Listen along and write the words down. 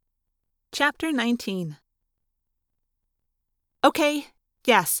Chapter 19. Okay,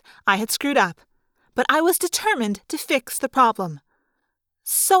 yes, I had screwed up, but I was determined to fix the problem.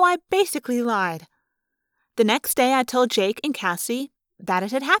 So I basically lied. The next day I told Jake and Cassie that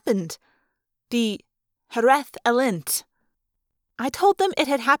it had happened. The read-aloud. I told them it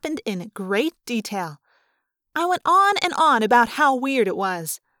had happened in great detail. I went on and on about how weird it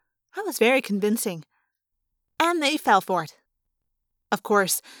was. I was very convincing. And they fell for it. Of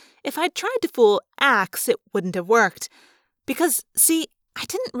course, if I'd tried to fool Axe, it wouldn't have worked. Because, see, I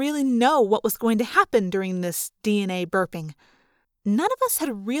didn't really know what was going to happen during this DNA burping. None of us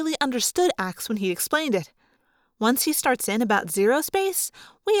had really understood Axe when he explained it. Once he starts in about zero space,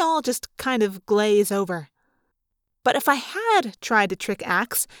 we all just kind of glaze over. But if I had tried to trick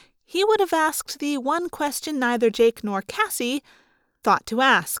Axe, he would have asked the one question neither Jake nor Cassie thought to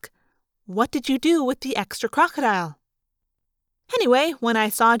ask. What did you do with the extra crocodile? Anyway, when I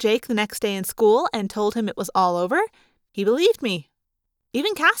saw Jake the next day in school and told him it was all over, he believed me.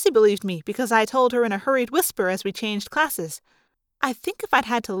 Even Cassie believed me because I told her in a hurried whisper as we changed classes. I think if I'd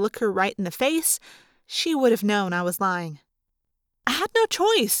had to look her right in the face, she would have known I was lying. I had no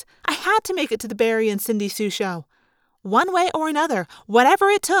choice. I had to make it to the Barry and Cindy Sue show. One way or another, whatever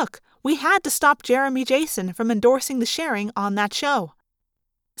it took, we had to stop Jeremy Jason from endorsing the sharing on that show.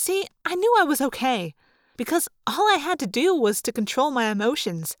 See, I knew I was okay, because all I had to do was to control my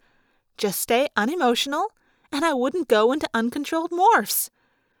emotions. Just stay unemotional, and I wouldn't go into uncontrolled morphs.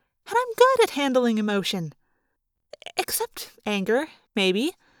 And I'm good at handling emotion. Except anger,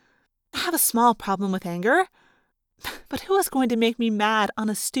 maybe. I have a small problem with anger. But who is going to make me mad on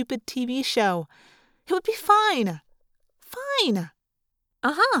a stupid TV show? It would be fine. Fine.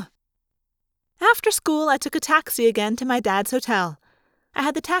 After school, I took a taxi again to my dad's hotel. I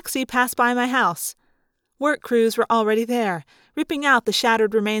had the taxi pass by my house. Work crews were already there, ripping out the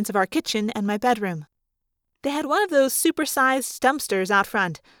shattered remains of our kitchen and my bedroom. They had one of those supersized dumpsters out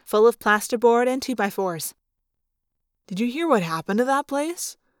front, full of plasterboard and 2x4s. "Did you hear what happened to that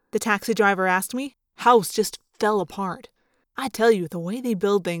place?" The taxi driver asked me. "House just fell apart. I tell you, the way they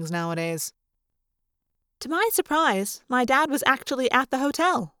build things nowadays." To my surprise, my dad was actually at the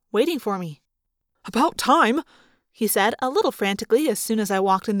hotel, waiting for me. "About time," he said a little frantically as soon as I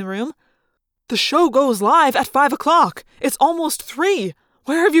walked in the room. "The show goes live at 5 o'clock. It's almost 3.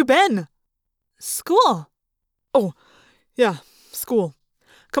 Where have you been?" "School." "Oh, yeah, school.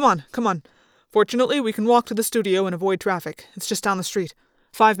 Come on. Fortunately, we can walk to the studio and avoid traffic. It's just down the street.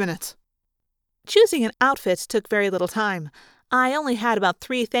 5 minutes. Choosing an outfit took very little time. I only had about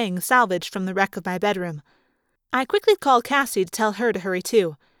 3 things salvaged from the wreck of my bedroom. I quickly called Cassie to tell her to hurry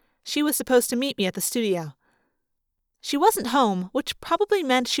too. She was supposed to meet me at the studio. She wasn't home, which probably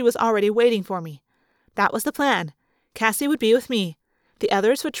meant she was already waiting for me. That was the plan. Cassie would be with me. The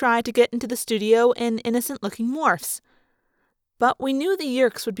others would try to get into the studio in innocent-looking morphs. But we knew the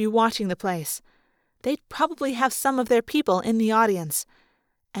Yerks would be watching the place. They'd probably have some of their people in the audience.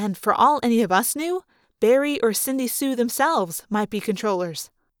 And for all any of us knew, Barry or Cindy Sue themselves might be controllers.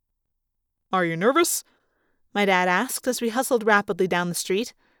 "Are you nervous?" my dad asked as we hustled rapidly down the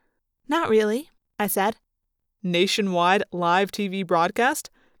street. "Not really," I said. "Nationwide live TV broadcast?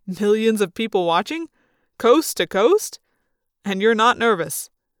 Millions of people watching? Coast to coast? And you're not nervous?"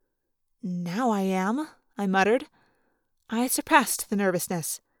 "Now I am," I muttered. I suppressed the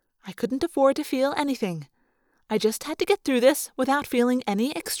nervousness. I couldn't afford to feel anything. I just had to get through this without feeling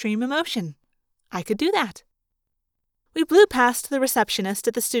any extreme emotion. I could do that. We blew past the receptionist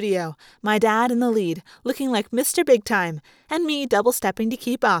at the studio, my dad in the lead, looking like Mr. Big Time, and me double-stepping to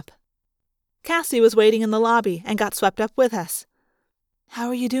keep up. Cassie was waiting in the lobby and got swept up with us. "How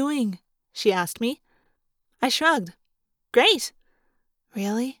are you doing?" she asked me. I shrugged. "Great."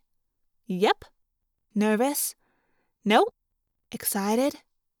 "Really?" "Yep." "Nervous?" "No." "Excited?"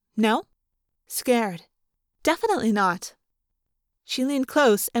 "No." "Scared?" "Definitely not." She leaned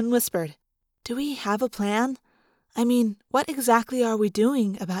close and whispered, "Do we have a plan? I mean, what exactly are we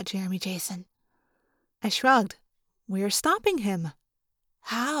doing about Jeremy Jason?" I shrugged. "We're stopping him."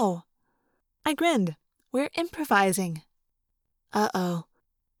 "How?" I grinned. "We're improvising." Uh-oh.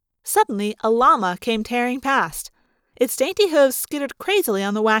 Suddenly, a llama came tearing past. Its dainty hooves skittered crazily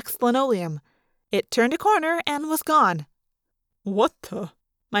on the waxed linoleum. It turned a corner and was gone. "What the?"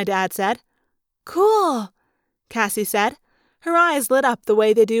 my dad said. "Cool," Cassie said. Her eyes lit up the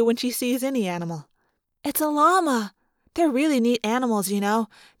way they do when she sees any animal. "It's a llama. They're really neat animals, you know.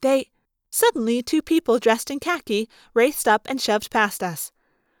 Suddenly, 2 people dressed in khaki raced up and shoved past us.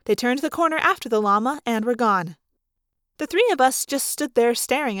 They turned the corner after the llama and were gone. The 3 of us just stood there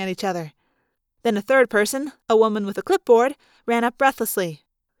staring at each other. Then a third person, a woman with a clipboard, ran up breathlessly.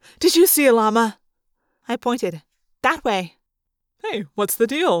 Did you see a llama?" I pointed. "That way." "Hey, what's the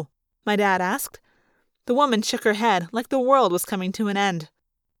deal?" my dad asked. The woman shook her head like the world was coming to an end.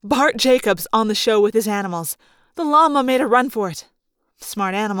 "Bart Jacobs on the show with his animals. The llama made a run for it.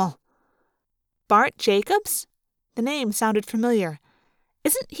 Smart animal." Bart Jacobs? The name sounded familiar.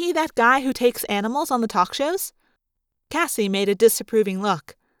 Isn't he that guy who takes animals on the talk shows? Cassie made a disapproving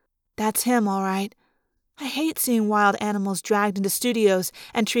look. That's him, all right. I hate seeing wild animals dragged into studios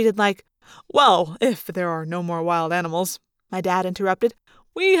and treated like— "Well, if there are no more wild animals," my dad interrupted,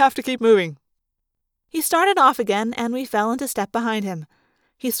 "we have to keep moving." He started off again, and we fell into step behind him.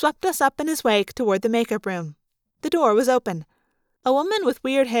 He swept us up in his wake toward the makeup room. The door was open. A woman with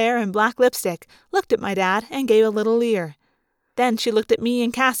weird hair and black lipstick looked at my dad and gave a little leer. Then she looked at me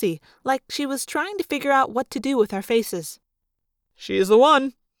and Cassie like she was trying to figure out what to do with our faces. "She is the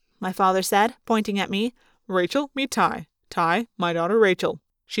one," my father said, pointing at me. "Rachel, meet Ty. Ty, my daughter Rachel.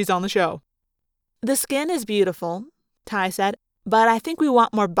 She's on the show." The skin is beautiful, Ty said, but I think we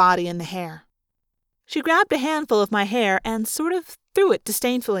want more body in the hair. She grabbed a handful of my hair and sort of threw it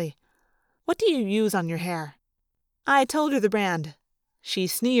disdainfully. What do you use on your hair? I told her the brand. She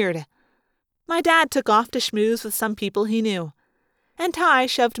sneered. My dad took off to schmooze with some people he knew, and Ty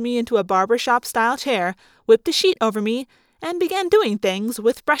shoved me into a barbershop-style chair, whipped a sheet over me, and began doing things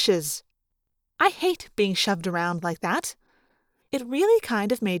with brushes. I hate being shoved around like that. It really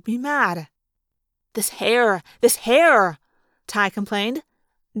kind of made me mad. This hair, Ty complained.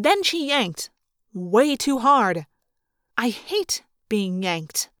 Then she yanked. Way too hard. I hate being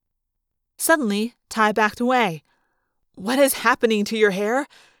yanked. Suddenly, Ty backed away. What is happening to your hair?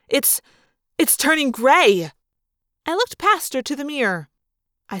 It's turning gray. I looked past her to the mirror.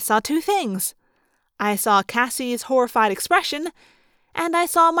 I saw two things. I saw Cassie's horrified expression, and I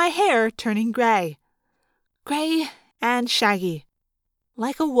saw my hair turning gray. Gray and shaggy.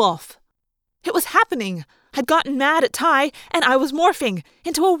 Like a wolf. It was happening. I'd gotten mad at Ty, and I was morphing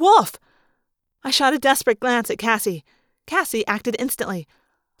into a wolf. I shot a desperate glance at Cassie. Cassie acted instantly.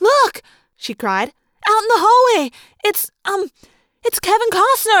 Look, she cried. Out in the hallway. It's Kevin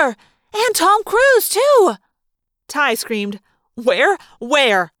Costner. And Tom Cruise, too. Ty screamed.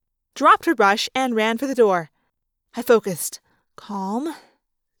 Where? Dropped her brush and ran for the door. I focused. Calm.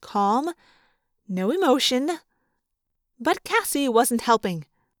 No emotion. But Cassie wasn't helping.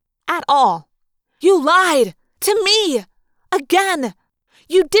 At all. You lied! To me! Again!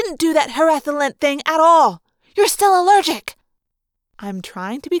 You didn't do that herethylent thing at all! You're still allergic! I'm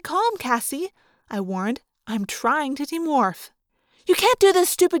trying to be calm, Cassie, I warned. I'm trying to demorph. You can't do this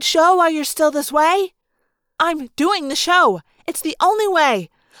stupid show while you're still this way. I'm doing the show. It's the only way.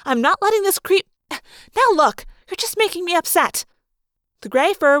 I'm not letting this creep— Now look, you're just making me upset. The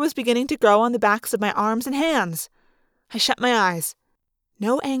gray fur was beginning to grow on the backs of my arms and hands. I shut my eyes.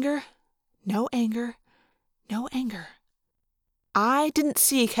 No anger. I didn't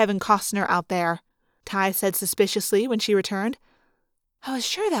see Kevin Costner out there, Ty said suspiciously when she returned. I was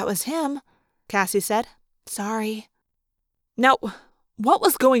sure that was him, Cassie said. Sorry. Now, what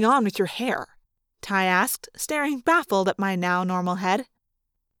was going on with your hair? Ty asked, staring baffled at my now normal head.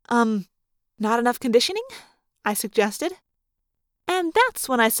 Not enough conditioning? I suggested. And that's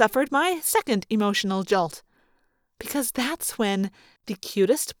when I suffered my second emotional jolt. Because that's when the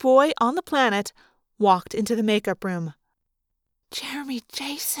cutest boy on the planet walked into the makeup room. Jeremy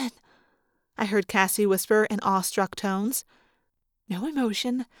Jason, I heard Cassie whisper in awestruck tones. No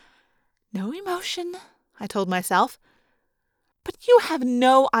emotion, I told myself. But you have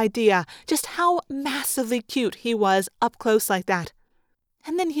no idea just how massively cute he was up close like that.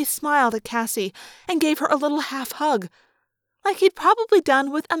 And then he smiled at Cassie and gave her a little half-hug, like he'd probably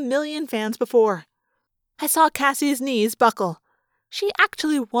done with a million fans before. I saw Cassie's knees buckle. She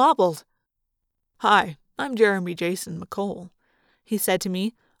actually wobbled. Hi, I'm Jeremy Jason McCole, he said to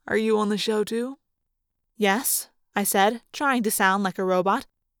me. Are you on the show too? Yes, I said, trying to sound like a robot.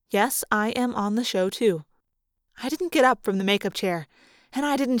 Yes, I am on the show too. I didn't get up from the makeup chair, and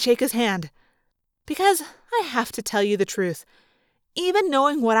I didn't shake his hand. Because I have to tell you the truth. Even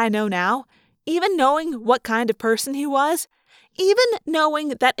knowing what I know now, even knowing what kind of person he was, even knowing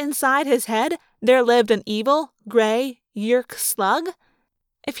that inside his head there lived an evil, gray, yerk slug,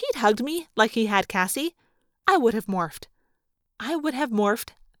 if he'd hugged me like he had Cassie, I would have morphed. I would have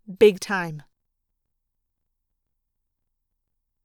morphed big time.